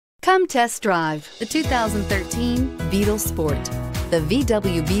Come test drive the 2013 Beetle Sport. The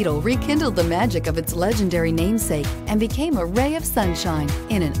VW Beetle rekindled the magic of its legendary namesake and became a ray of sunshine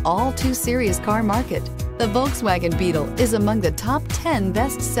in an all-too-serious car market. The Volkswagen Beetle is among the top 10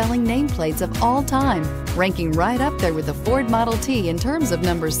 best-selling nameplates of all time, ranking right up there with the Ford Model T in terms of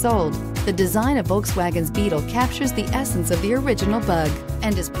numbers sold. The design of Volkswagen's Beetle captures the essence of the original Bug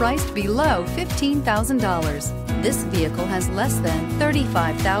and is priced below $15,000. This vehicle has less than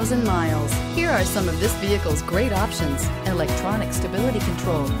 35,000 miles. Here are some of this vehicle's great options: electronic stability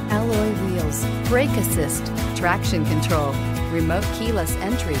control, alloy wheels, brake assist, traction control, remote keyless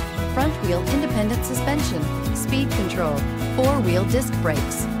entry, front wheel independent suspension, speed control, four-wheel disc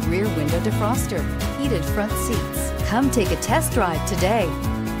brakes, rear window defroster, heated front seats. Come take a test drive today.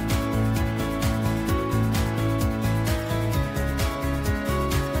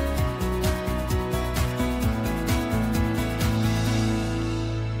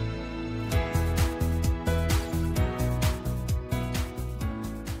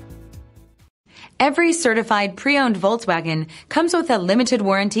 Every certified pre-owned Volkswagen comes with a limited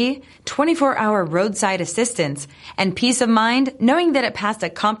warranty, 24-hour roadside assistance, and peace of mind knowing that it passed a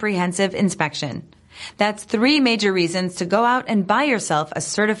comprehensive inspection. That's 3 major reasons to go out and buy yourself a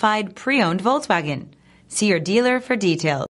certified pre-owned Volkswagen. See your dealer for details.